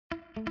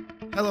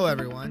Hello,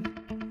 everyone,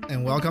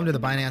 and welcome to the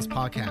Binance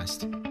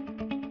Podcast.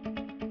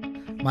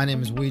 My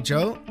name is Wei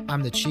Zhou.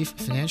 I'm the Chief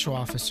Financial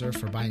Officer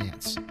for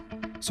Binance.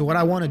 So what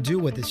I want to do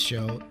with this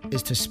show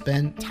is to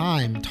spend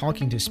time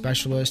talking to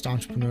specialists,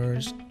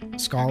 entrepreneurs,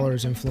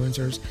 scholars,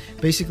 influencers,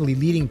 basically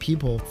leading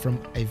people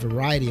from a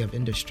variety of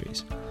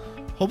industries.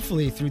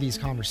 Hopefully, through these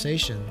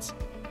conversations,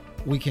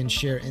 we can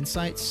share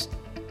insights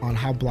on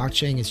how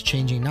blockchain is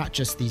changing not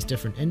just these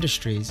different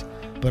industries,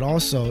 but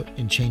also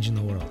in changing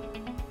the world.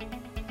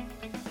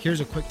 Here's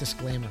a quick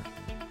disclaimer.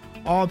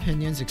 All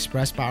opinions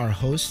expressed by our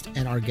host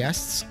and our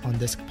guests on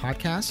this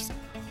podcast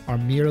are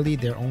merely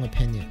their own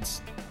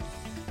opinions.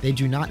 They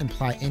do not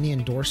imply any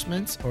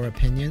endorsements or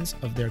opinions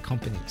of their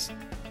companies.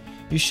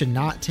 You should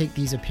not take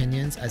these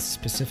opinions as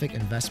specific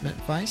investment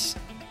advice,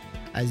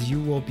 as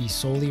you will be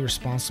solely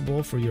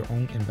responsible for your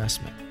own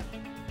investment.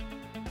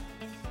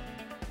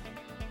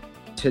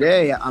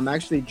 Today, I'm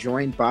actually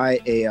joined by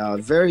a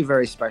very,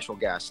 very special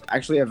guest,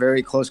 actually a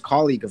very close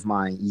colleague of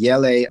mine,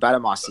 Yele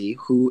Badamasi,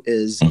 who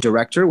is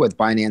director with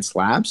Binance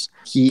Labs.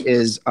 He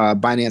is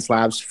Binance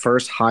Labs'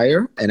 first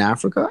hire in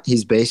Africa.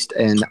 He's based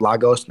in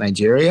Lagos,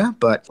 Nigeria,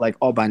 but like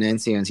all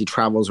Binanceans, he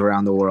travels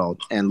around the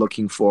world and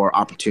looking for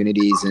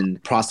opportunities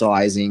and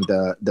proselytizing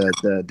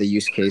the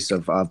use case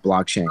of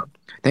blockchain.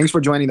 Thanks for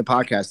joining the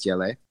podcast,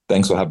 Yele.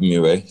 Thanks for having me,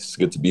 Ray. It's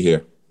good to be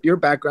here. Your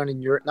background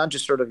and your, not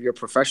just sort of your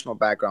professional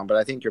background, but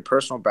I think your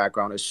personal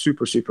background is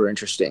super, super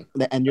interesting.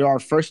 And you're our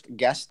first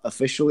guest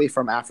officially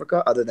from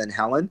Africa, other than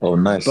Helen. Oh,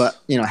 nice. But,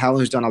 Helen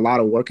has done a lot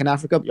of work in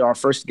Africa. You're our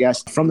first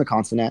guest from the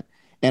continent.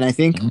 And I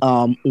think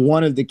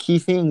one of the key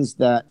things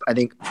that I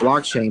think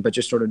blockchain, but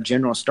just sort of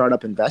general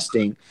startup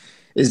investing,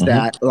 is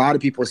that a lot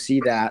of people see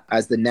that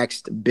as the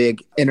next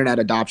big internet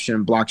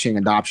adoption, blockchain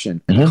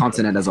adoption in the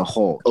continent as a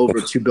whole.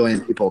 Over 2 billion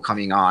people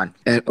coming on,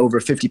 and over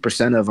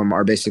 50% of them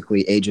are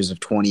basically ages of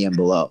 20 and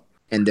below,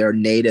 and they're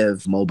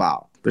native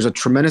mobile. There's a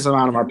tremendous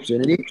amount of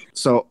opportunity.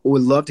 So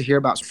we'd love to hear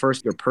about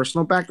first your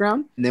personal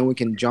background, and then we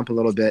can jump a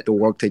little bit the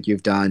work that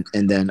you've done,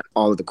 and then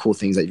all of the cool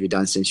things that you've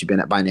done since you've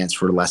been at Binance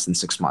for less than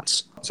 6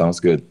 months.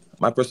 Sounds good.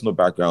 My personal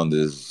background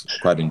is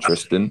quite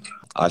interesting.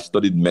 I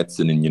studied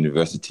medicine in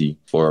university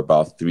for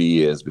about 3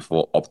 years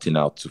before opting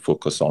out to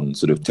focus on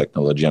sort of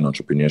technology and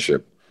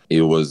entrepreneurship.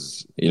 It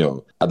was,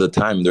 at the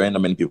time, there weren't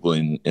many people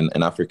in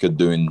Africa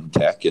doing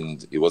tech,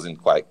 and it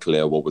wasn't quite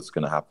clear what was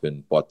going to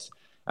happen. But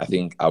I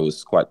think I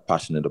was quite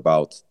passionate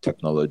about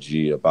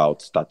technology,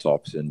 about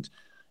startups, and,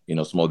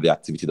 some of the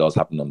activity that was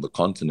happening on the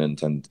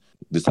continent, and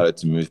decided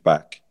to move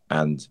back.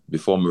 And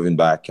before moving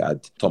back,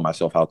 I'd taught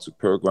myself how to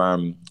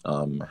program,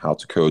 how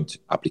to code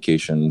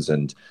applications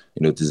and,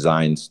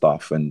 design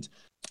stuff. And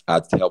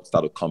I'd helped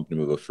start a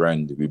company with a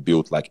friend. We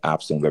built like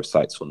apps and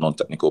websites for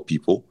non-technical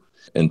people.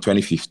 In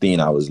 2015,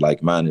 I was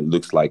like, man, it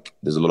looks like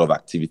there's a lot of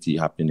activity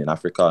happening in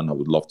Africa and I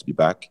would love to be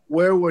back.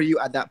 Where were you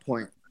at that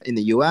point? In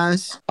the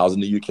US? I was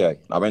in the UK.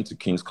 I went to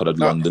King's College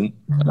London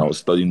and I was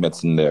studying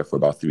medicine there for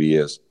about 3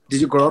 years.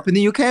 Did you grow up in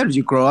the UK or did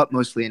you grow up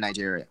mostly in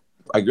Nigeria?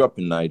 I grew up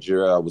in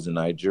Nigeria. I was in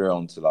Nigeria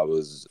until I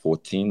was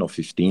 14 or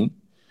 15.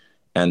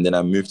 And then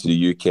I moved to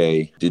the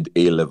UK, did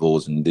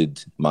A-levels and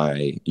did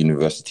my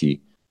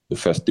university, the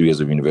first 3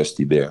 years of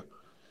university there.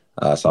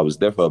 So I was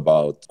there for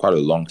about quite a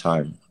long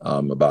time,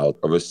 about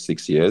over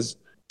 6 years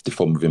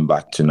before moving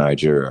back to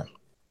Nigeria.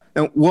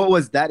 And what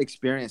was that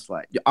experience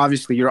like?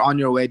 Obviously, you're on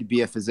your way to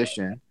be a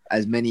physician,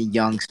 as many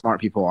young,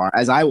 smart people are,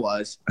 as I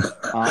was.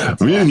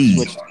 Really?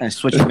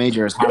 Switching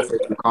majors halfway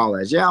through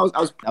college. Yeah,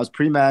 I was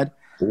pre-med.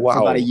 Wow. For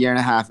about a year and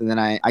a half, and then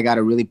I got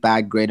a really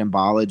bad grade in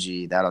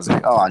biology that I was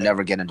like, I'll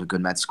never get into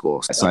good med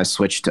school. So I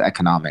switched to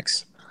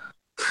economics.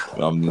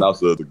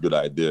 That's a good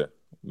idea.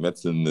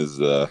 Medicine is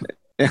not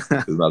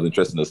as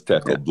interesting as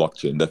tech or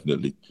blockchain,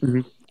 definitely.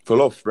 For a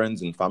lot of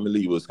friends and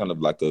family, it was kind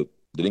of like they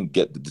didn't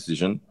get the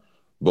decision.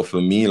 But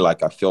for me, I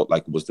felt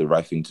like it was the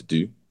right thing to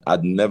do.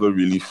 I'd never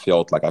really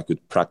felt like I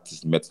could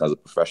practice medicine as a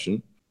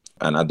profession.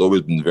 And I'd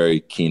always been very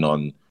keen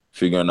on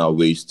figuring out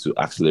ways to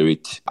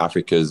accelerate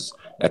Africa's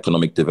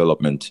economic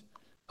development.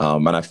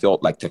 And I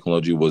felt like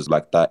technology was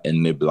like that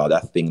enabler,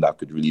 that thing that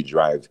could really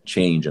drive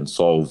change and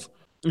solve,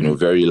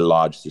 very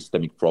large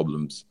systemic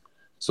problems.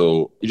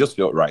 So it just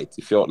felt right.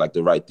 It felt like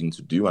the right thing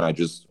to do. And I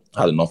just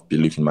had enough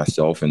belief in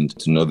myself and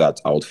to know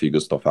that I would figure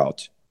stuff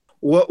out.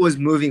 What was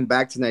moving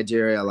back to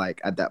Nigeria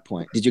like at that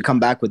point? Did you come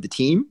back with the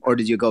team or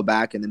did you go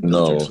back and then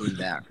build your team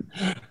there?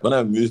 When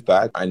I moved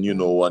back, I knew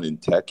no one in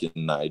tech in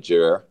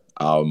Nigeria.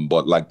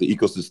 But the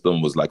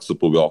ecosystem was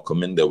super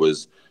welcoming. There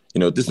was,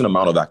 decent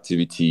amount of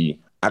activity.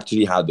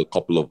 Actually had a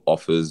couple of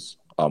offers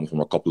from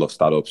a couple of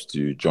startups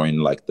to join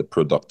the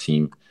product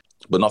team,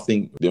 but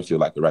nothing didn't feel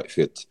like the right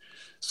fit.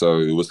 So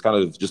it was kind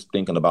of just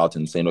thinking about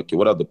and saying, okay,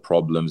 what are the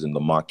problems in the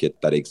market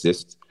that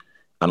exist?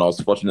 And I was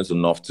fortunate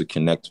enough to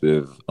connect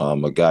with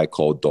a guy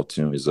called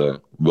Dotun. He's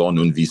a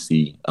well-known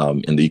VC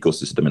in the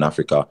ecosystem in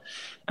Africa.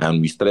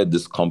 And we started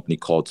this company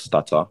called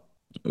Starter,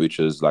 which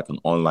is an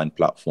online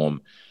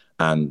platform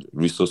and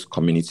resource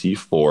community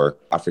for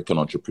African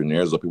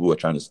entrepreneurs or people who are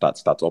trying to start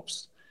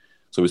startups.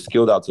 So we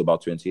scaled out to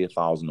about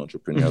 28,000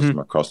 entrepreneurs from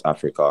across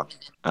Africa.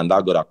 And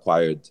that got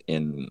acquired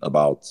in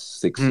about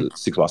 7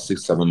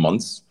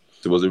 months.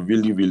 So it was a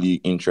really, really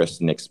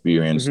interesting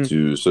experience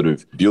to sort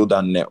of build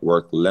that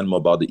network, learn more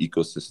about the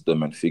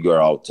ecosystem, and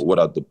figure out what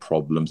are the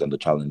problems and the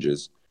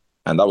challenges.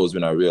 And that was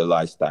when I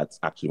realized that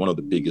actually one of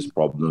the biggest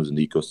problems in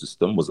the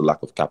ecosystem was the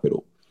lack of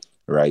capital,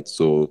 right?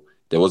 So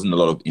there wasn't a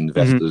lot of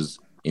investors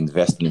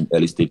investing in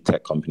early stage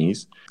tech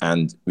companies.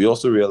 And we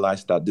also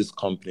realized that these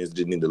companies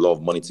didn't need a lot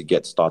of money to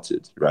get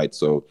started, right?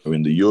 So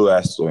in the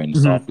US or in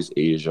Southeast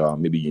Asia,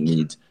 maybe you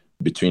need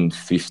between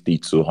 50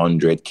 to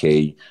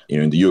 100K.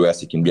 In the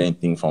US, it can be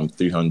anything from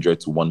 300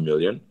 to 1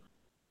 million.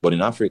 But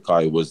in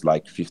Africa, it was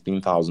like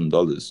 $15,000,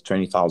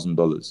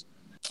 $20,000.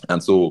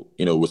 And so,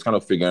 was kind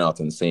of figuring out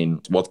and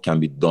saying, what can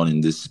be done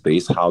in this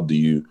space? How do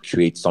you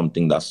create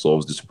something that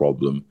solves this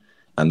problem?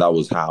 And that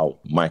was how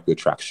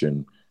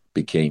microtraction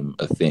became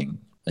a thing,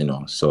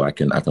 so I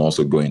can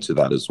also go into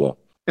that as well.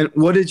 And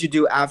what did you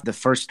do after the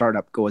first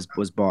startup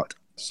was bought?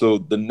 So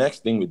the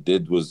next thing we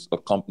did was a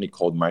company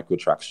called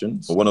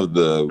Microtraction. So one of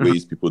the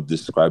ways people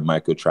describe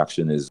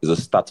Microtraction is a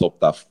startup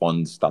that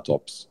funds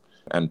startups.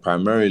 And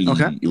primarily,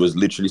 it was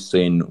literally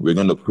saying we're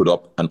going to put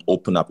up an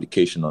open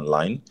application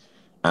online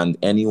and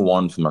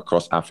anyone from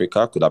across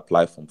Africa could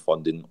apply for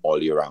funding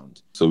all year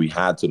round. So we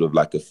had sort of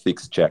like a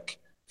fixed check,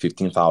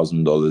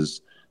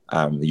 $15,000.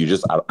 You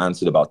just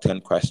answered about 10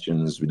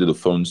 questions. We did a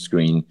phone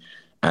screen.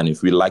 And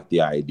if we liked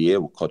the idea,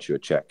 we'll cut you a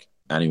check.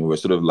 And we were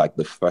sort of like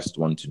the first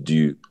one to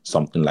do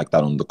something like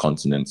that on the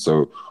continent.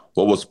 So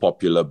what was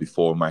popular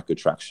before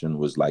Microtraction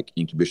was like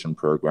incubation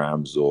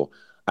programs or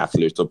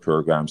accelerator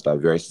programs that are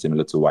very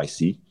similar to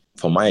YC.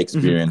 From my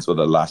experience for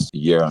the last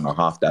year and a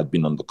half that I've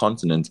been on the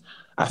continent,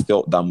 I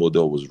felt that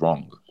model was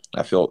wrong.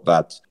 I felt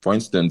that, for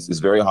instance, it's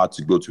very hard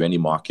to go to any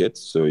market.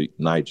 So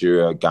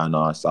Nigeria,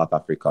 Ghana, South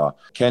Africa,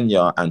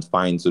 Kenya, and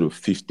find sort of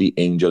 50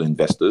 angel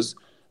investors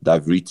that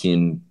have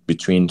written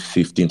between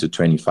 15 to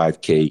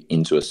 25K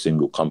into a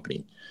single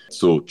company.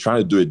 So trying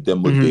to do a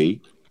demo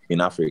day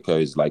in Africa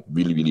is like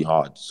really, really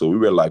hard. So we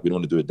were like, we don't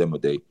want to do a demo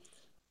day.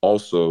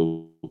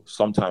 Also,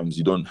 sometimes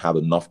you don't have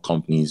enough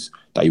companies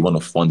that you want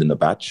to fund in a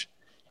batch.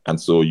 And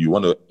so you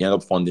want to end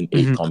up funding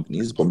 8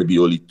 companies, but maybe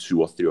only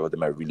 2 or 3 of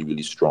them are really,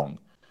 really strong.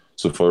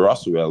 So for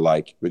us, we were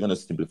like, we're going to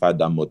simplify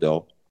that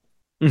model,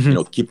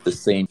 keep the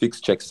same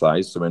fixed check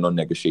size. So we're not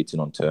negotiating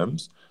on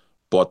terms,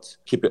 but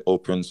keep it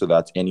open so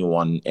that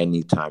anyone,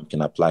 anytime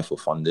can apply for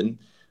funding,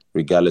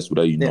 regardless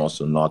whether you know us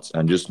or not,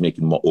 and just make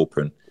it more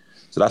open.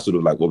 So that's sort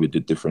of like what we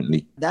did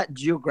differently. That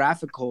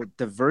geographical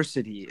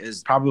diversity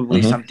is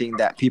probably something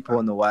that people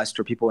in the West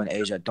or people in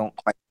Asia don't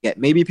quite get.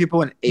 Maybe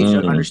people in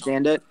Asia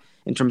understand it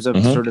in terms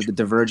of sort of the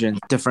divergent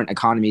different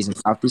economies in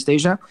Southeast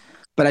Asia.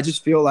 But I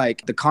just feel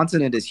like the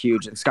continent is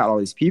huge. It's got all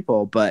these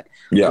people, but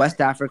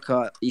West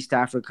Africa, East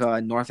Africa,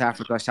 North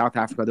Africa, South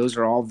Africa, those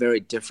are all very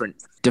different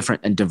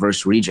and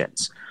diverse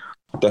regions.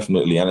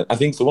 Definitely. And I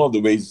think so one of the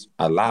ways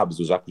our labs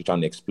was actually trying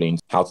to explain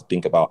how to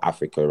think about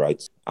Africa,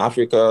 right?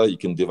 Africa, you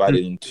can divide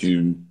it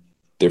into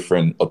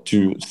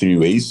two, 3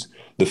 ways.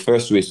 The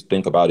first way is to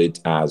think about it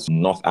as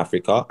North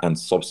Africa and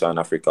Sub-Saharan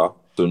Africa.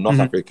 So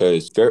North Africa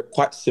is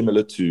quite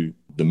similar to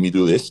the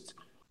Middle East,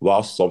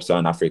 while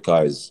Sub-Saharan Africa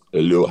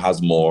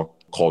has more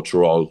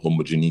cultural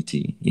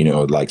homogeneity,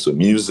 so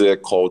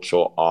music,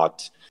 culture,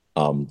 art,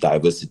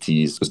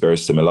 diversity is very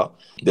similar.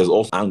 There's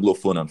also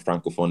Anglophone and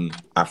Francophone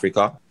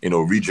Africa,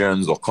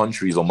 regions or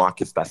countries or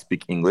markets that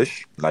speak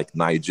English, like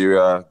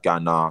Nigeria,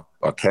 Ghana,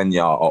 or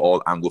Kenya are all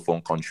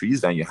Anglophone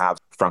countries. And you have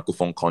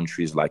Francophone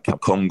countries like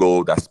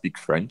Congo that speak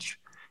French.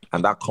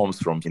 And that comes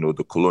from,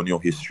 the colonial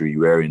history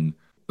wherein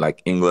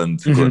like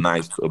England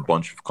colonized a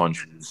bunch of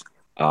countries.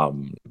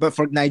 But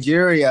for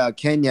Nigeria,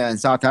 Kenya, and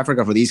South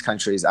Africa, for these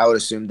countries, I would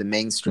assume the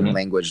mainstream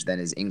language then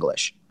is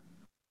English.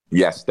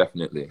 Yes,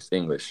 definitely. It's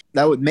English.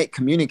 That would make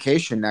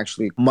communication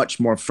actually much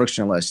more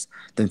frictionless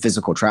than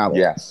physical travel.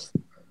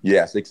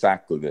 Yes,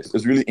 exactly this.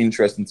 It's really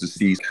interesting to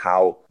see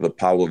how the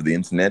power of the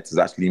internet has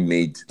actually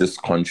made these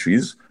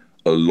countries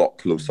a lot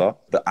closer.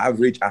 The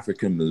average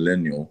African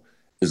millennial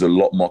is a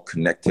lot more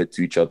connected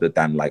to each other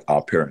than like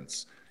our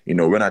parents.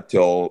 When I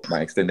tell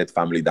my extended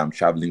family that I'm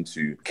traveling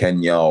to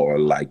Kenya or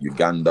like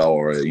Uganda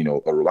or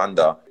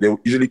Rwanda, they're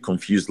usually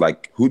confused,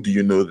 like, who do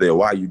you know there?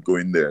 Why are you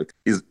going there?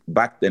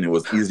 Back then, it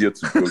was easier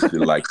to go to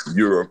like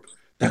Europe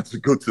than to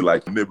go to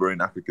like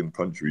neighboring African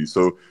countries.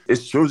 So it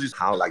shows you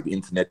how like the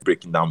internet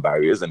breaking down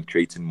barriers and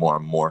creating more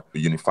and more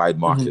unified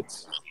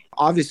markets.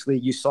 Obviously,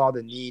 you saw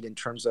the need in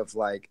terms of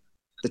like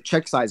the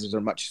check sizes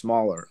are much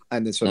smaller,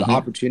 and the sort of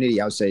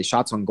opportunity, I would say,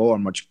 shots on goal are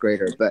much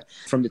greater. But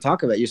from the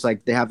talk of it, just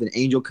like they have an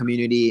angel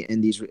community in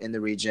the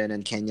region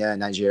in Kenya and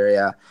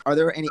Nigeria. Are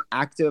there any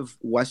active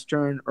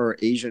Western or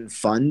Asian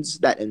funds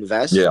that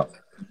invest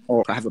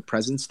or have a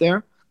presence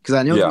there? Because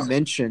I know you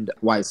mentioned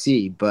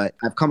YC, but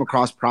I've come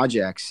across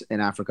projects in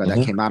Africa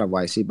that came out of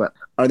YC. But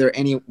are there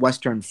any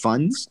Western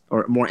funds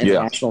or more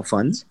international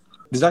funds?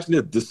 There's actually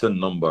a decent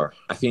number.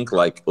 I think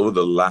like over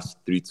the last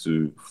 3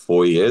 to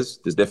 4 years,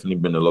 there's definitely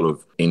been a lot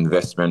of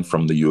investment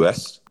from the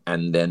US,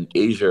 and then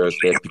Asia is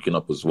there picking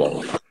up as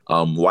well.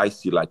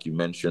 YC, like you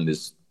mentioned,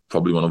 is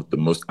probably one of the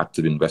most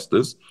active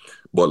investors.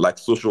 But like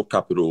Social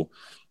Capital,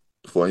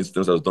 for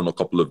instance, has done a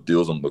couple of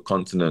deals on the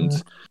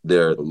continent.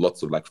 There are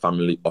lots of like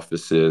family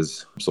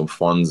offices, some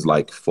funds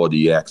like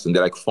 40X, and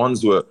they're like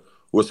funds where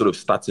we're sort of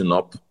starting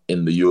up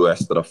in the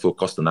US that are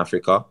focused on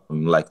Africa,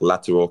 like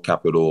Lateral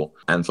Capital.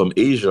 And from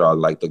Asia,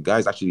 like the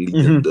guys actually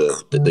leading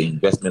the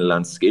investment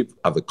landscape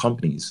are the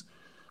companies,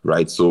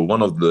 right? So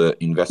one of the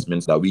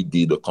investments that we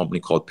did, a company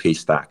called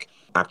Paystack,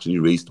 actually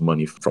raised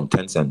money from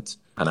Tencent.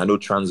 And I know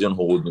Transient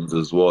Holdings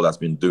as well that's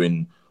been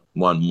doing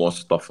more and more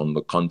stuff on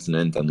the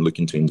continent and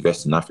looking to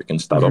invest in African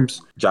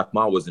startups. Jack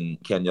Ma was in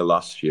Kenya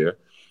last year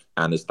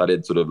and it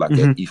started sort of like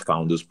an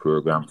e-founders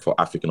program for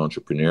African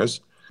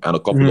entrepreneurs. And a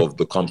couple of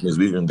the companies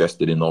we've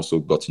invested in also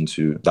got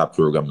into that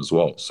program as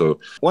well. So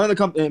one of the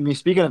companies, I mean,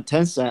 speaking of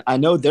Tencent, I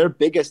know their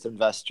biggest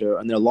investor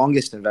and their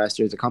longest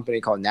investor is a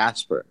company called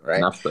Naspers,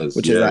 right?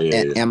 Which is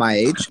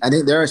MIH. I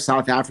think they're a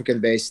South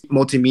African-based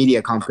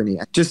multimedia company.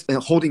 Just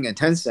holding a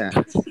Tencent,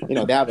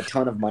 they have a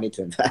ton of money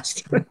to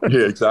invest.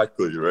 Yeah,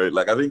 exactly, right?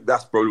 Like, I think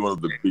that's probably one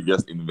of the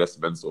biggest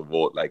investments of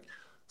all, like,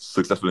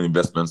 successful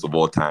investments of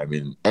all time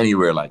in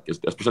anywhere, like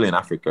especially in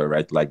Africa,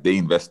 right? Like they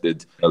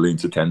invested early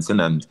into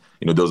Tencent, and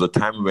there was a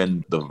time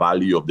when the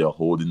value of their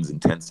holdings in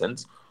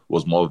Tencent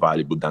was more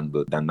valuable than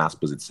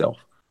Naspers itself.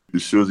 It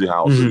shows you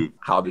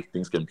how these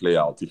things can play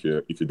out if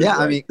you do yeah,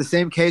 right. I mean, the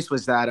same case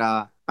was that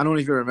I don't know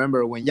if you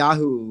remember when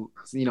Yahoo,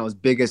 its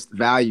biggest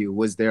value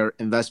was their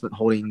investment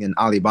holding in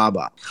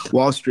Alibaba.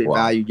 Wall Street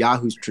valued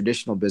Yahoo's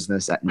traditional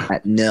business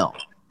at nil.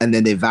 And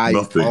then they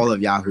valued all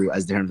of Yahoo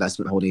as their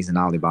investment holdings in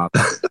Alibaba.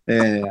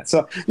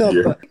 So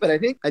no, but I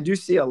think I do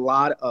see a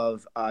lot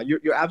of.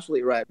 You're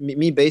absolutely right.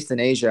 Me based in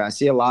Asia, I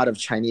see a lot of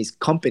Chinese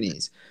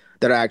companies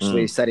that are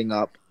actually setting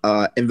up,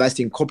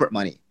 investing corporate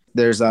money.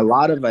 There's a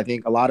lot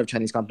of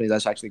Chinese companies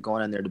that's actually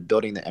going in there to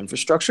building the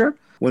infrastructure.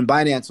 When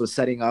Binance was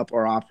setting up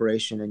our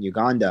operation in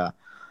Uganda,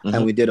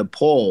 and we did a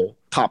poll,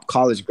 top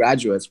college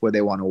graduates where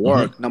they want to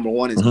work. Number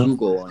one is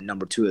Google, and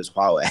number two is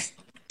Huawei.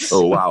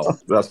 Oh, wow.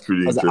 That's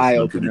pretty interesting. That was an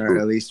eye-opener,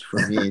 cool. At least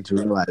for me, to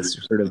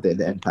realize sort of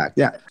the impact.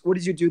 Yeah. What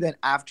did you do then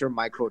after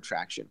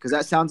Microtraction? Because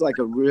that sounds like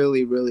a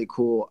really, really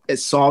cool, it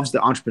solves the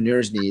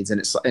entrepreneur's needs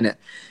and it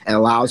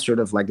allows sort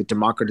of like the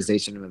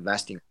democratization of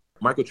investing.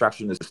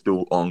 Microtraction is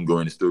still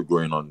ongoing. It's still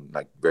going on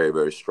like very,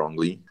 very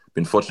strongly.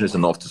 Been fortunate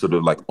enough to sort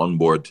of like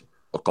onboard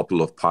a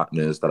couple of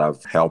partners that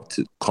have helped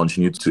to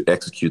continue to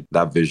execute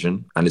that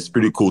vision. And it's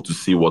pretty cool to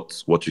see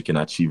what you can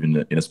achieve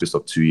in a space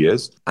of 2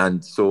 years.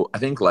 And so I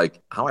think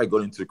like how I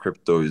got into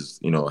crypto is,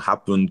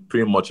 happened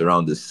pretty much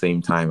around the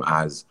same time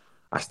as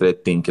I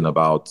started thinking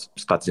about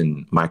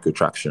starting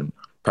Microtraction,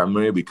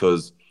 primarily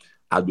because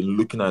I've been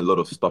looking at a lot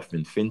of stuff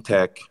in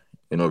fintech,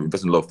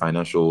 investing in a lot of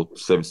financial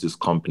services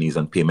companies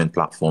and payment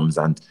platforms.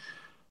 And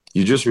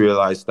you just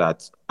realize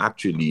that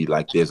actually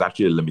like there's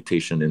actually a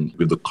limitation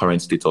with the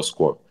current status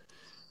quo.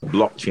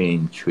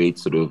 Blockchain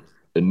creates sort of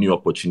a new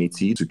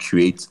opportunity to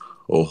create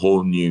a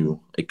whole new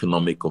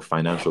economic or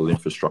financial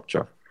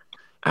infrastructure.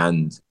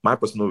 And my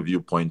personal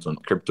viewpoint on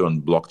crypto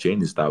and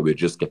blockchain is that we're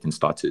just getting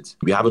started.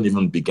 We haven't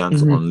even begun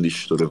to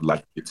unleash sort of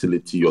like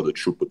utility or the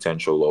true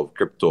potential of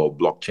crypto or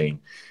blockchain.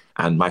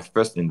 And my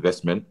first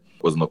investment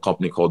was in a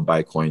company called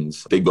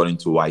Bitcoins. They got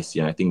into YC,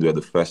 and I think they're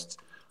the first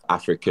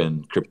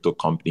African crypto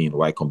company in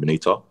Y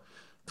Combinator.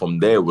 From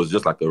there, it was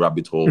just like a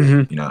rabbit hole.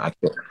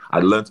 I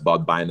learned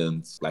about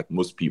Binance like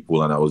most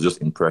people, and I was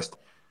just impressed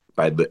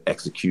by the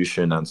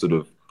execution and sort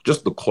of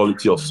just the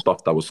quality of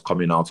stuff that was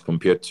coming out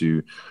compared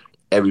to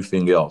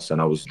everything else.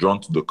 And I was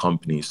drawn to the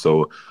company.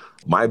 So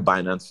my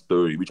Binance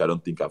story, which I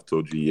don't think I've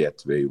told you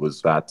yet, Ray,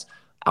 was that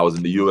I was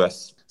in the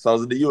US. So I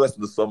was in the US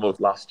in the summer of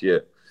last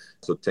year,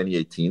 so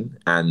 2018.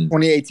 And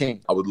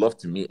 2018. I would love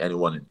to meet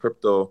anyone in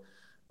crypto.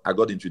 I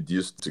got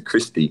introduced to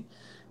Christy.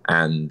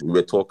 And we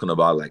were talking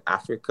about like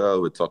Africa,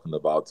 we're talking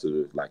about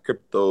like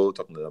crypto,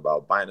 talking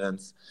about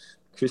Binance.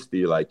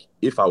 Christy, like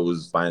if I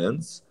was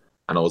Binance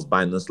and I was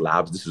Binance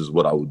Labs, this is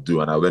what I would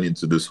do. And I went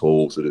into this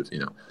whole sort of,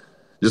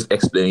 just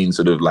explaining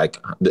sort of like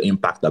the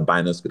impact that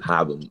Binance could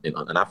have in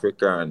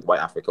Africa and why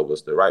Africa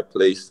was the right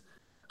place.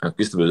 And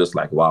Christy was just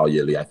like, wow,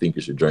 Yeli, I think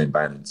you should join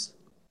Binance.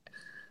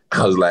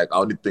 I was like, I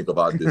only think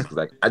about this because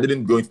like I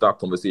didn't go into that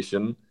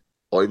conversation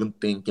or even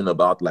thinking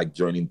about like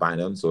joining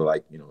Binance or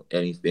like,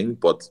 anything.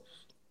 But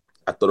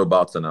I thought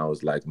about it and I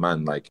was like,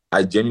 man, like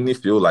I genuinely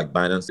feel like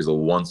Binance is a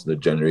once in a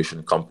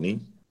generation company.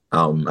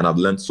 And I've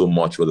learned so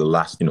much for the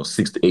last,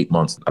 6 to 8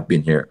 months I've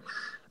been here.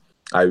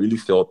 I really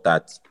felt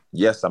that,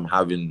 yes,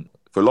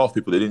 for a lot of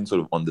people, they didn't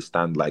sort of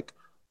understand like,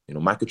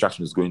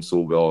 Microtraction is going so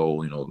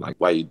well, like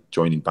why are you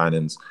joining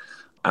Binance?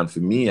 And for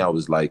me, I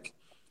was like,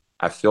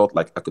 I felt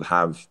like I could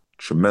have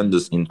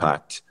tremendous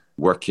impact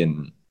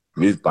working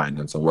with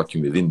Binance and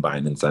working within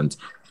Binance. And,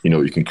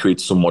 you can create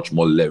so much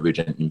more leverage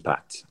and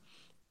impact.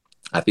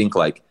 I think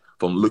like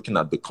from looking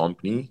at the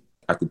company,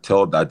 I could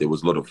tell that there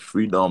was a lot of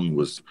freedom,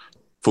 was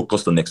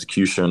focused on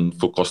execution,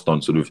 focused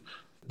on sort of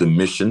the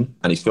mission,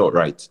 and it felt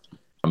right.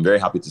 I'm very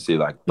happy to say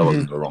like that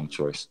wasn't the wrong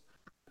choice.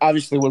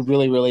 Obviously, we're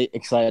really, really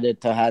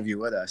excited to have you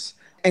with us.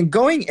 And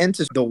going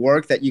into the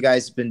work that you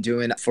guys have been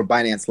doing for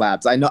Binance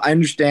Labs, I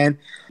understand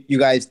you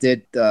guys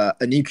did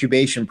an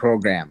incubation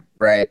program,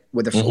 right,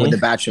 with the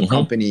batch of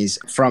companies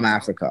from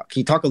Africa. Can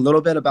you talk a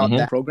little bit about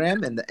that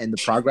program and the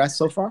progress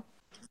so far?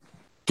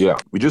 Yeah,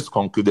 we just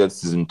concluded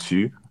season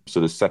 2,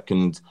 so the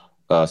second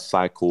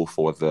cycle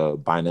for the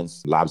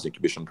Binance Labs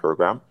incubation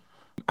program.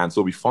 And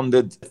so we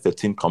funded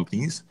 13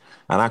 companies,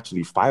 and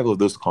actually 5 of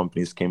those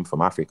companies came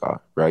from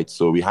Africa, right?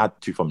 So we had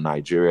 2 from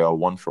Nigeria,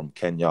 1 from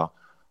Kenya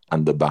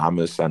and the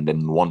Bahamas, and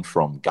then 1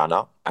 from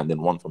Ghana, and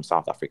then 1 from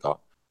South Africa.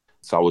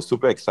 So I was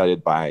super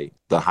excited by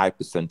the high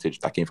percentage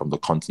that came from the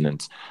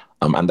continent.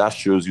 And that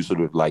shows you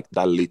sort of like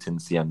that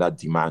latency and that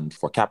demand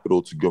for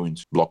capital to go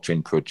into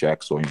blockchain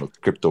projects or,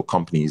 crypto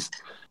companies.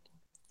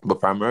 But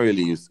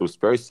primarily, it was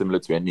very similar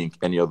to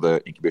any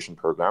other incubation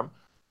program.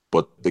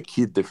 But the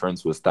key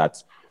difference was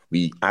that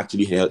we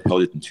actually held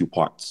it in 2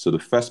 parts. So the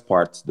first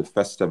part, the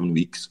first 7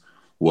 weeks,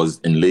 was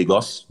in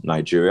Lagos,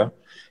 Nigeria.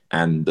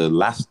 And the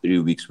last 3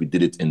 weeks, we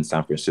did it in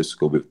San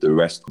Francisco with the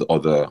rest of the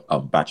other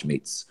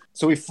batchmates.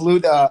 So we flew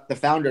the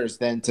founders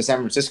then to San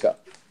Francisco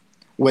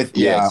with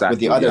the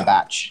other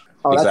batch.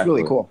 Oh, that's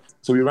really cool.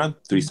 So we ran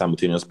 3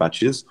 simultaneous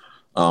batches.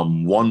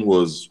 One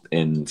was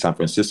in San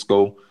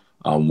Francisco,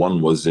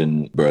 one was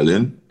in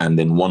Berlin, and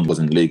then one was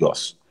in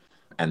Lagos.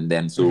 And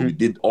then so we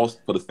did all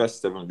for the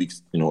first 7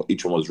 weeks,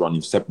 each one was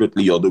running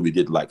separately, although we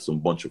did like some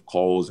bunch of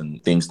calls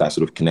and things that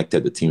sort of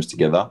connected the teams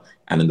together.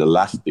 And in the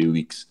last 3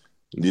 weeks,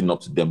 leading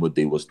up to demo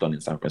day, was done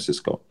in San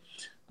Francisco.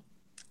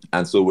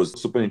 And so it was a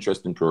super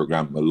interesting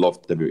program. I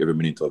loved every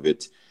minute of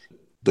it.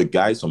 The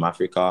guys from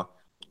Africa,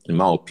 in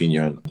my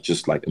opinion,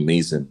 just like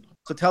amazing.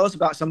 So tell us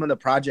about some of the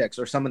projects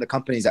or some of the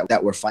companies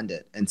that were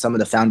funded and some of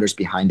the founders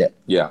behind it.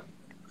 Yeah,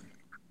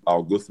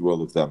 I'll go through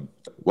all of them.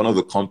 One of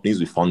the companies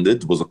we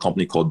funded was a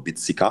company called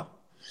Bitsika.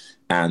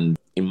 And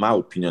in my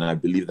opinion, I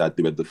believe that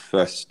they were the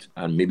first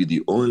and maybe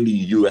the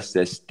only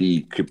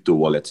USSD crypto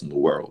wallet in the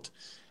world.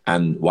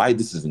 And why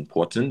this is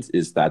important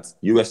is that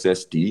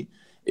USSD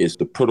is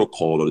the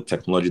protocol or the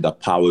technology that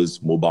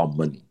powers mobile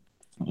money.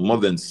 More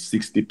than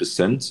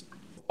 60%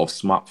 of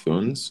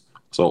smartphones,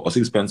 or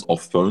 60%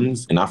 of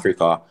phones in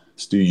Africa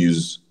still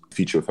use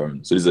feature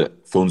phones. So these are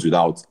phones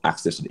without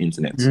access to the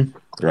internet,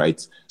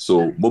 right?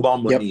 So mobile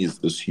money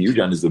is huge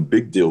and is a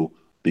big deal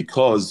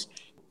because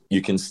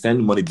you can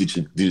send money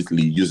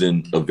digitally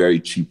using a very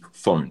cheap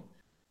phone.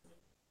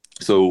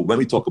 So when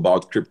we talk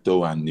about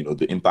crypto and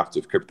the impact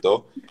of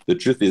crypto, the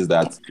truth is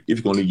that if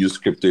you can only use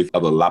crypto if you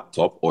have a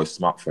laptop or a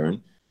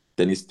smartphone,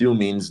 then it still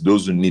means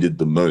those who need it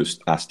the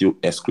most are still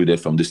excluded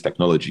from this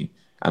technology.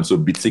 And so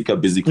Bitsika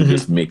basically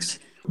just makes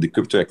the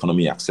crypto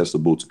economy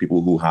accessible to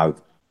people who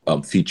have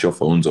feature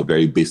phones or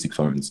very basic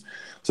phones.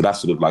 So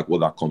that's sort of like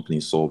what our company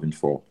is solving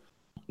for.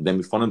 Then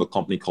we founded a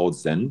company called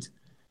Zend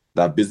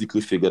that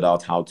basically figured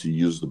out how to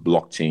use the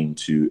blockchain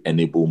to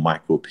enable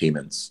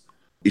micropayments.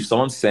 If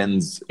someone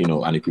sends,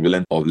 an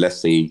equivalent of, let's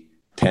say,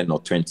 10 or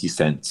 20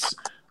 cents,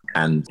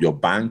 and your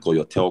bank or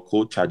your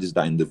telco charges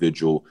that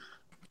individual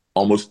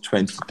almost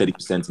 20 to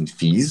 30% in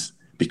fees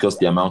because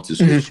the amount is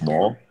so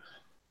small,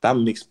 that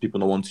makes people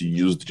not want to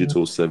use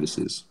digital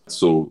services.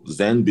 So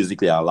Zen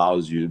basically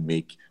allows you to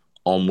make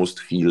almost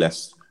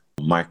fee-less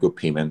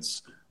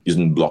micropayments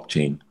using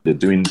blockchain.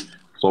 They're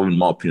solving, in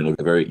my opinion,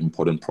 a very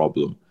important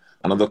problem.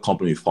 Another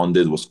company we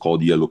funded was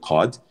called Yellow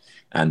Card,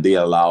 and they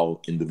allow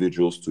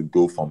individuals to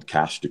go from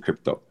cash to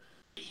crypto.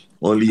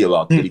 Only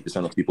about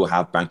 30% of people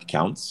have bank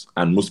accounts,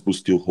 and most people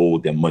still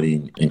hold their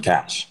money in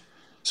cash.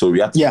 So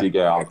we had to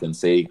figure out and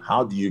say,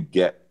 how do you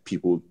get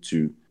people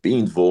to be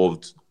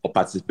involved or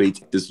participate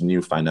in this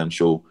new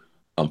financial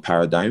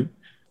paradigm?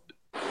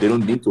 They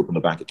don't need to open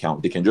a bank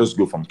account. They can just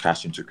go from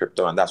cash into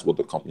crypto, and that's what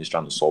the company is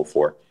trying to solve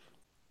for.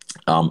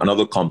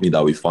 Another company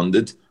that we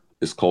funded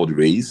is called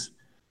Raise,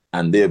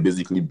 and they're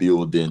basically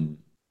building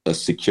a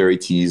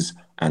securities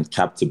and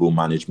cap table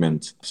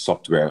management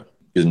software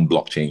using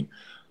blockchain.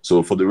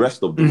 So for the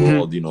rest of the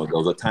world, there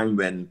was a time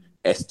when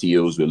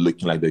STOs were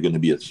looking like they're going to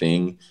be a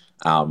thing,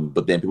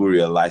 but then people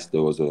realized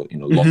there was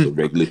lots of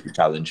regulatory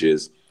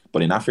challenges.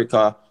 But in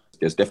Africa,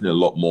 there's definitely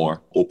a lot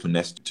more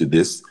openness to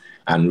this.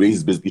 And Raise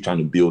is basically trying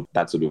to build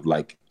that sort of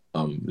like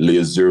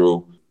layer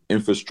 0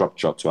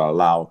 infrastructure to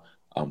allow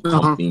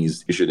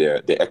companies issue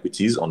their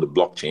equities on the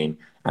blockchain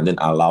and then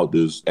allow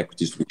those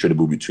equities to be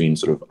tradable between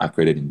sort of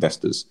accredited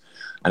investors.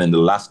 And then the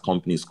last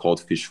company is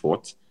called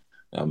Fishfort,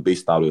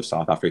 based out of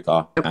South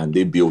Africa. And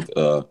they built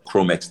a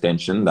Chrome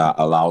extension that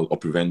allows or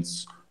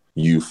prevents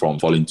you from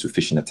falling to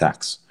phishing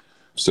attacks.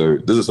 So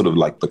this is sort of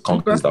like the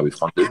companies that we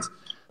funded.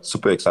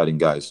 Super exciting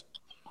guys.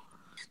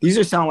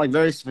 These sound like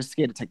very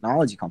sophisticated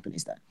technology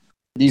companies then.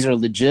 These are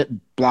legit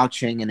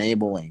blockchain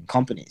enabling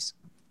companies.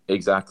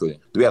 Exactly.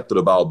 We have thought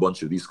about a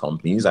bunch of these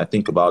companies. I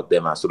think about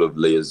them as sort of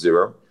layer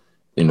 0,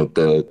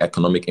 the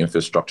economic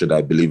infrastructure that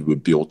I believe we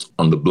built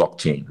on the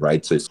blockchain,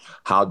 right? So it's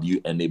how do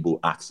you enable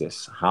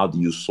access? How do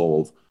you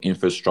solve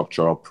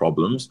infrastructural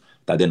problems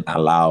that then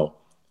allow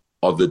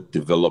other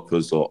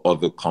developers or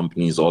other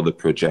companies or other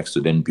projects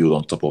to then build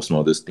on top of some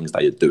of those things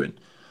that you're doing?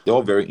 They're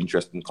all very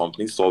interesting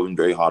companies solving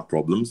very hard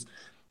problems,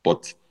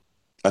 but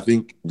I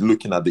think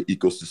looking at the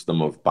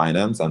ecosystem of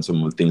Binance and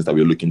some of the things that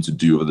we're looking to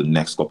do over the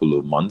next couple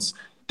of months,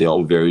 they're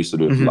all very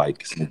sort of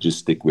like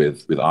synergistic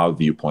with our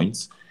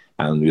viewpoints.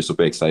 And we're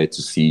super excited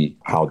to see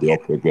how they all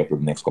progress over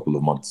the next couple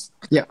of months.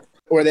 Yeah.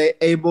 Were they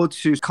able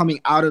to,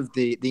 coming out of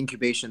the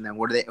incubation then,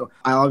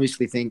 I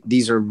obviously think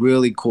these are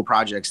really cool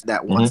projects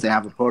that once they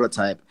have a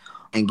prototype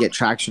and get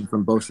traction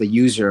from both the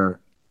user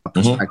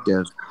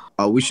perspective,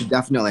 we should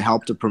definitely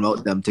help to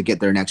promote them to get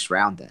their next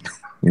round then.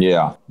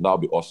 Yeah, that'll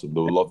be awesome.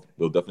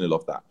 They'll definitely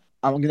love that.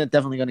 I'm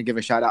definitely going to give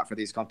a shout out for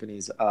these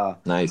companies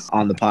nice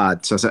on the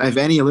pod. So if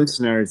any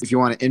listeners, if you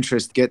want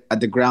to get at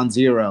the ground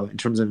zero in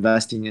terms of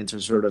investing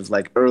into sort of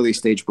like early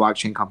stage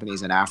blockchain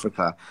companies in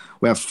Africa,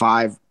 we have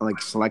 5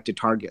 like selected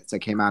targets that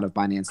came out of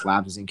Binance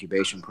Labs'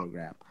 incubation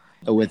program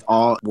with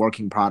all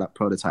working product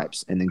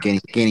prototypes and then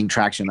gaining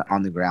traction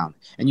on the ground.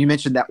 And you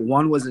mentioned that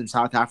one was in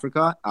South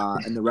Africa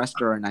and the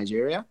rest are in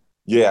Nigeria?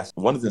 Yes,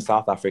 one is in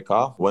South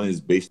Africa, one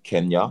is based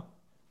Kenya,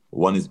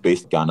 one is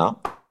based Ghana,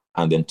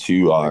 and then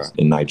 2 are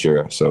in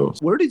Nigeria. So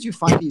where did you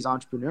find these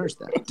entrepreneurs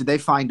then? Did they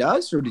find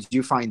us or did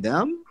you find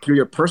them through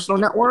your personal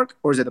network,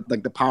 or is it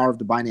like the power of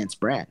the Binance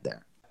brand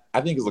there?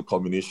 I think it's a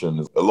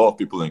combination. A lot of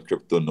people in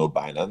crypto know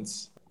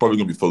Binance. Probably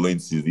going to be following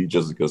CZ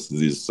just because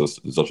CZ is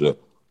such an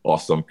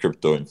awesome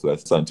crypto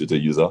influencer and Twitter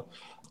user,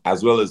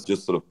 as well as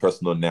just sort of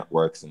personal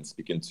networks and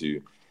speaking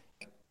to.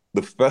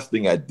 The first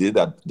thing I did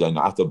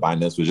after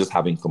Binance was just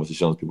having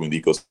conversations with people in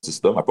the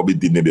ecosystem. I probably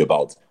did maybe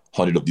about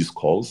 100 of these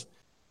calls.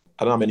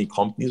 I don't know how many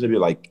companies, maybe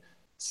like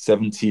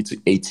 70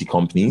 to 80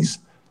 companies.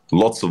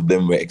 Lots of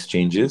them were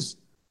exchanges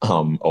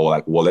or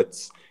like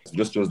wallets. So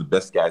just chose the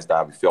best guys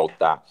that we felt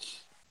that,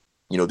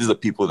 these are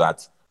people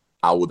that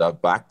I would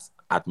have backed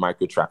at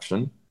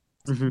MicroTraction.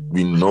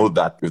 We know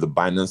that with the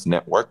Binance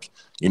network,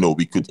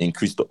 we could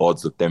increase the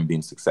odds of them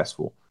being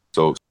successful.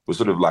 So we're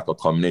sort of like a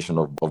combination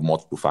of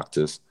multiple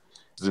factors.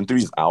 Season 3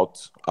 is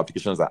out.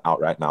 Applications are out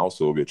right now.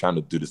 So we're trying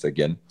to do this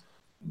again.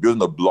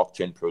 Building a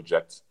blockchain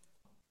project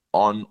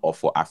on or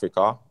for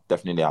Africa,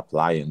 definitely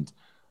apply and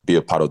be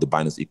a part of the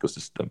Binance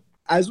ecosystem.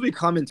 As we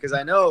come in, because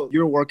I know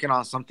you're working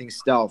on something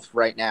stealth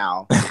right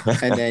now,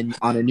 and then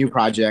on a new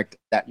project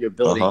that you're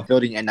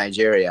building in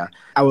Nigeria.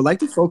 I would like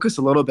to focus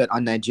a little bit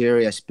on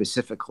Nigeria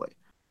specifically.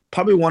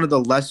 Probably one of the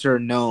lesser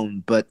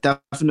known, but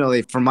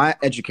definitely from my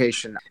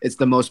education, it's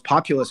the most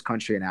populous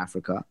country in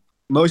Africa.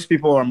 Most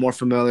people are more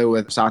familiar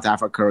with South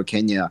Africa or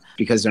Kenya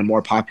because they're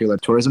more popular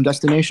tourism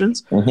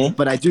destinations.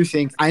 But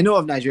I know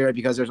of Nigeria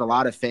because there's a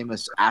lot of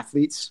famous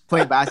athletes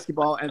playing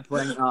basketball and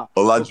playing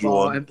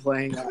football and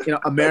playing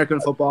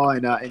American football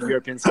and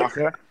European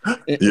soccer.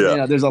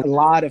 There's a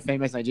lot of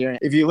famous Nigerians.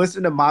 If you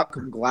listen to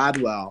Malcolm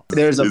Gladwell,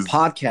 there's a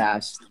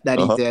podcast that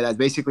he did that's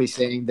basically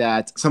saying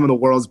that some of the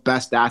world's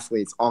best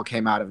athletes all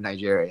came out of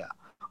Nigeria,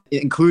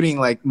 including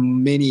like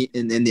many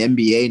in the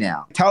NBA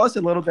now. Tell us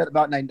a little bit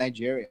about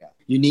Nigeria.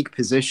 Unique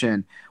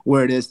position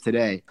where it is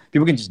today.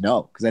 People can just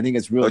know because I think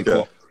it's really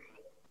cool.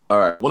 All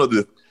right. One of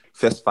the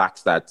first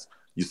facts that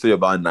you say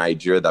about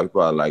Nigeria that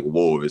people are like,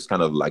 whoa, it's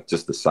kind of like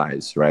just the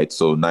size, right?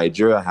 So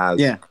Nigeria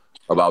has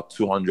about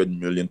 200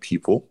 million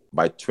people.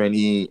 By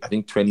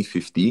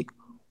 2050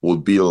 will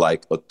be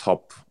like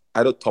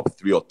either top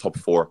 3 or top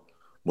 4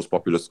 most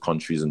populous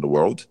countries in the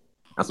world.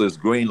 And so it's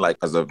growing like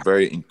as a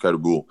very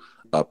incredible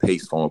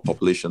pace from a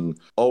population.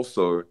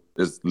 Also,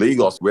 there's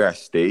Lagos, where I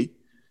stay,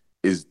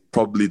 is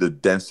probably the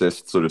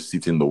densest sort of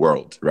city in the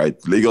world, right?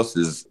 Lagos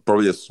is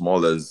probably as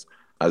small as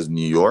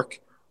New York,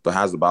 but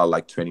has about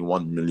like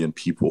 21 million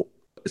people.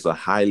 It's a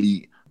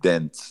highly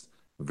dense,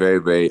 very,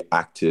 very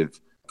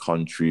active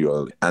country.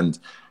 And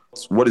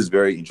what is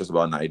very interesting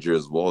about Nigeria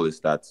as well is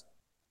that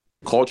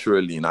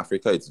culturally in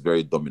Africa, it's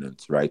very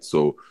dominant, right?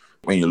 So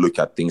when you look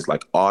at things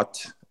like art,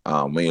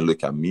 when you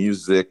look at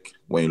music,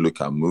 when you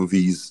look at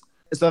movies.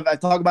 So if I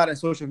talk about it in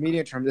social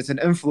media terms, it's an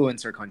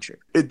influencer country.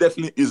 It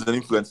definitely is an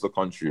influencer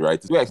country,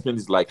 right? The way I explain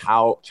is like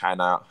how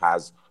China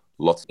has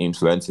lots of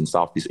influence in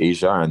Southeast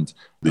Asia and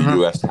the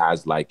US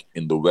has like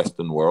in the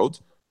Western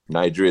world.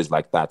 Nigeria is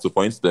like that. So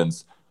for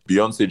instance,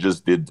 Beyonce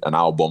just did an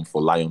album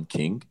for Lion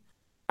King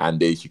and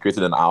she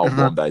created an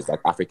album that is like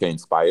Africa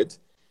inspired.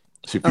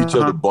 She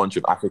featured a bunch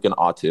of African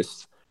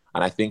artists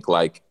and I think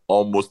like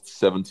almost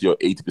 70 or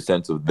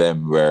 80% of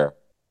them were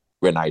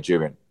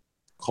Nigerian.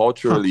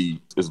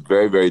 Culturally, it's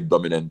very, very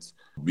dominant.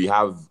 We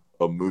have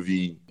a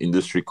movie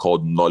industry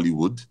called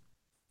Nollywood.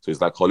 So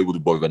it's like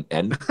Hollywood but with an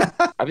N.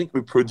 I think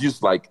we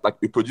produce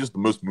we produce the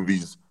most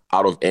movies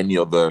out of any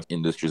other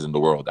industries in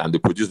the world. And they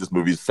produce these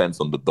movies cents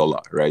on the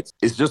dollar, right?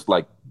 It's just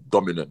like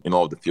dominant in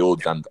all the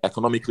fields. And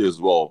economically as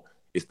well,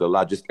 it's the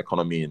largest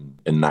economy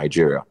in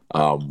Nigeria.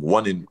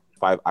 1 in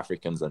 5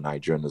 Africans are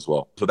Nigerian as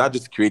well. So that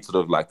just creates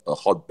sort of like a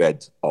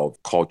hotbed of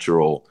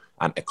cultural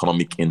and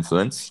economic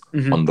influence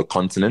on the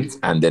continent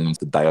and then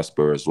the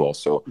diaspora as well.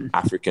 So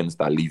Africans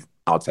that live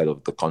outside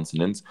of the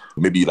continent,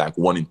 maybe like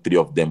 1 in 3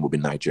 of them will be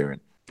Nigerian.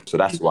 So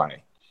that's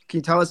why. Can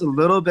you tell us a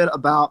little bit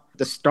about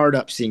the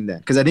startup scene then?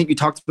 Because I think you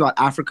talked about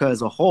Africa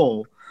as a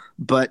whole,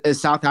 but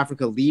is South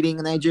Africa leading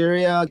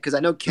Nigeria? Because I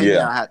know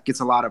Kenya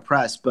gets a lot of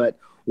press, but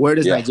Where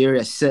does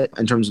Nigeria sit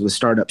in terms of the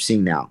startup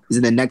scene now? Is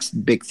it the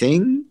next big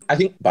thing? I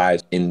think by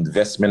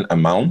investment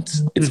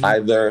amount, it's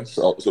either,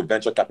 so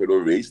venture capital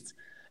raised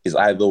is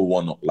either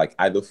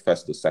either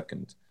first or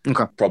second.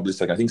 Okay. Probably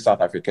second. I think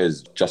South Africa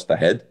is just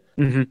ahead.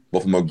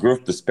 But from a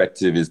growth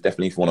perspective, is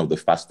definitely one of the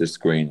fastest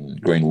growing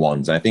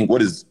ones. And I think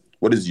what is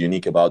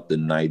unique about the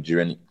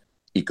Nigerian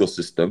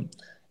ecosystem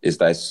is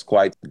that it's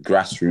quite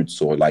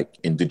grassroots or like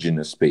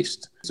indigenous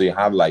based. So you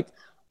have like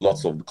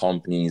lots of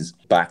companies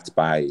backed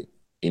by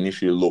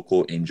initially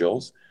local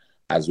angels,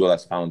 as well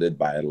as founded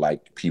by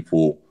like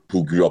people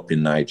who grew up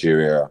in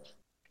Nigeria,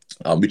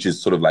 which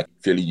is sort of like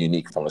fairly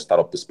unique from a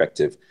startup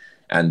perspective.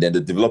 And then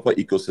the developer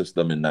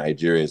ecosystem in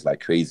Nigeria is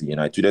like crazy.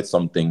 And I tweeted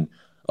something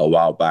a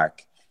while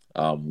back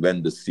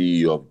when the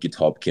CEO of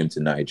GitHub came to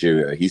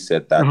Nigeria. He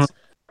said that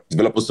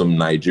developers from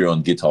Nigeria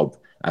on GitHub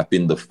have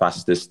been the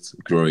fastest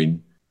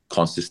growing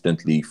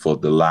consistently for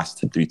the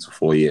last 3 to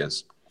 4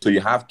 years. So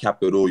you have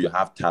capital, you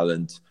have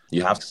talent,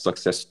 you have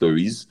success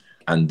stories.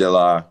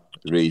 Andela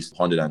raised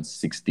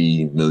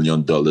 $160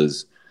 million.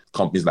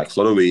 Companies like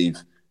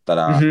Flutterwave that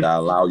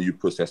allow you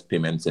process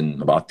payments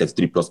in about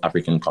 33 plus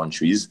African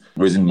countries,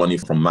 raising money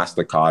from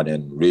MasterCard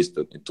and raised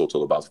in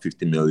total about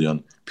 50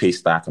 million.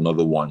 Paystack,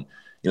 another one.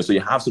 So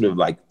you have sort of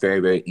like very,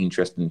 very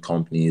interesting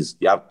companies.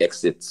 You have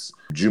exits.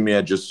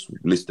 Jumia just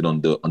listed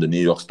on the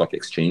New York Stock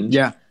Exchange.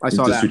 Yeah, I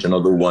saw that. Switch,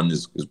 another one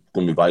is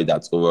going to be valued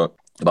at over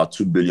about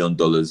 $2 billion.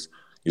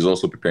 He's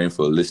also preparing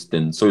for a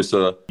listing. So it's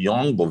a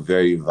young but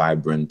very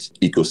vibrant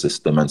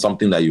ecosystem. And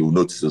something that you'll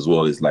notice as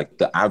well is like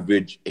the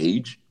average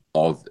age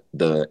of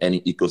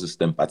any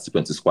ecosystem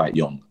participant is quite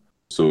young.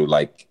 So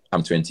like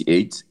I'm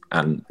 28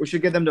 and... We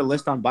should get them to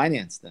list on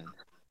Binance then.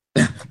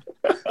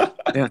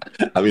 Yeah,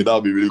 I mean, that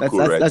would be really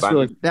cool, right? That's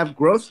really, they have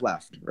growth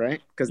left, right?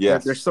 Because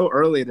they're so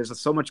early. There's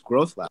so much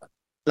growth left.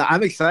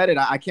 I'm excited.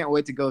 I can't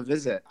wait to go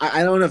visit.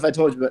 I don't know if I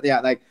told you, but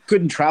yeah, like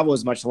couldn't travel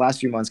as much the last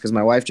few months because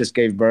my wife just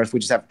gave birth. We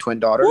just have twin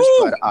daughters.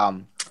 Woo!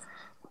 But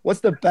what's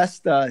the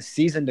best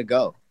season to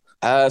go?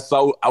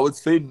 So I would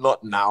say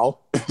not now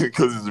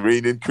because it's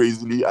raining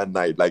crazily at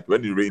night. Like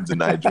when it rains in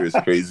Nigeria,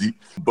 it's crazy.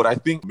 But I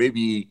think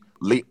maybe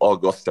late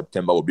August,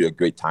 September would be a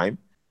great time.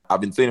 I've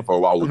been saying it for a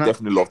while. We'd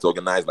definitely love to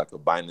organize like a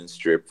Binance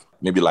trip,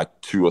 maybe like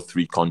 2 or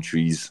 3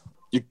 countries.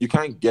 You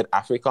can't get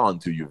Africa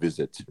until you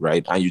visit,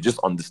 right? And you just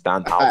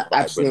understand how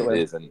vibrant it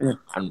is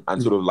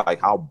and sort of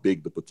like how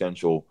big the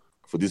potential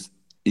for this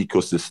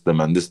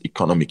ecosystem and this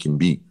economy can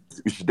be.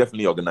 We should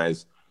definitely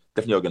organize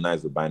the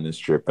Binance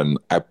trip. And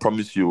I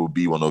promise you it will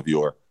be one of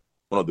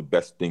the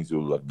best things you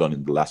will have done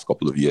in the last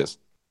couple of years.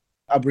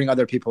 I'll bring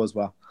other people as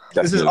well.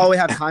 Definitely. This is all we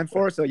have time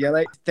for. So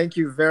Yele, thank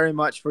you very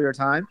much for your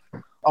time.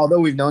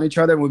 Although we've known each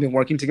other and we've been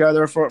working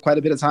together for quite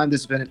a bit of time,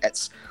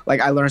 it's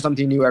like I learn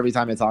something new every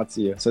time I talk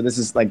to you. So this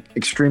is like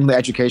extremely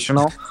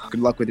educational.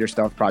 Good luck with your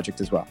stealth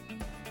project as well.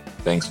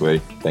 Thanks,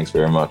 Wade. Thanks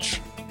very much.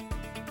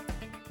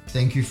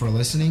 Thank you for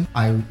listening.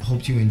 I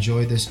hope you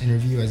enjoyed this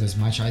interview as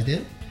much as I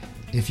did.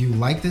 If you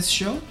like this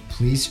show,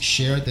 please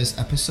share this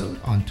episode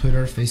on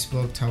Twitter,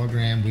 Facebook,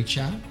 Telegram,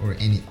 WeChat, or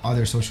any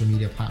other social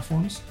media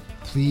platforms.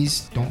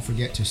 Please don't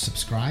forget to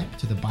subscribe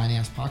to the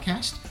Binance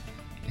podcast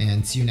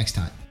and see you next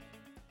time.